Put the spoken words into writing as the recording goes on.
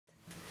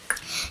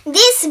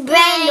This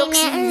brain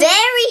looks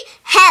very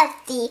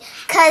healthy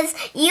because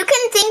you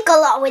can think a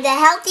lot with a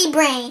healthy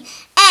brain.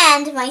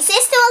 And my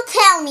sister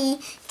will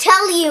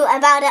tell you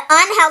about an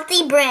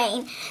unhealthy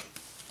brain.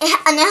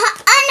 An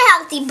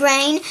unhealthy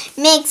brain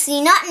makes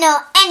you not know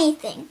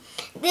anything.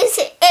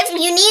 If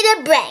you need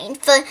a brain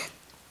for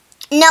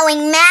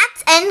knowing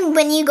math and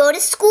when you go to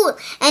school.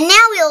 And now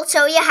we'll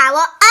show you how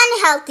an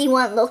unhealthy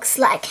one looks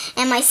like.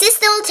 And my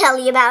sister will tell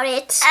you about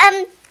it.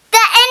 The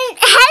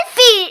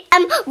unhealthy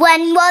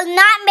one will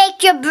not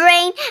make your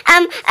brain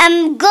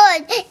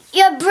good.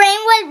 Your brain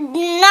will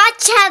not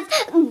have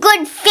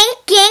good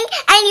thinking,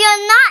 and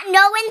you'll not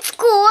know in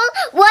school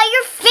what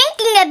you're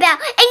thinking about.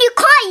 And you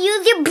can't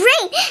use your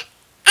brain.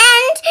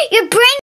 And your brain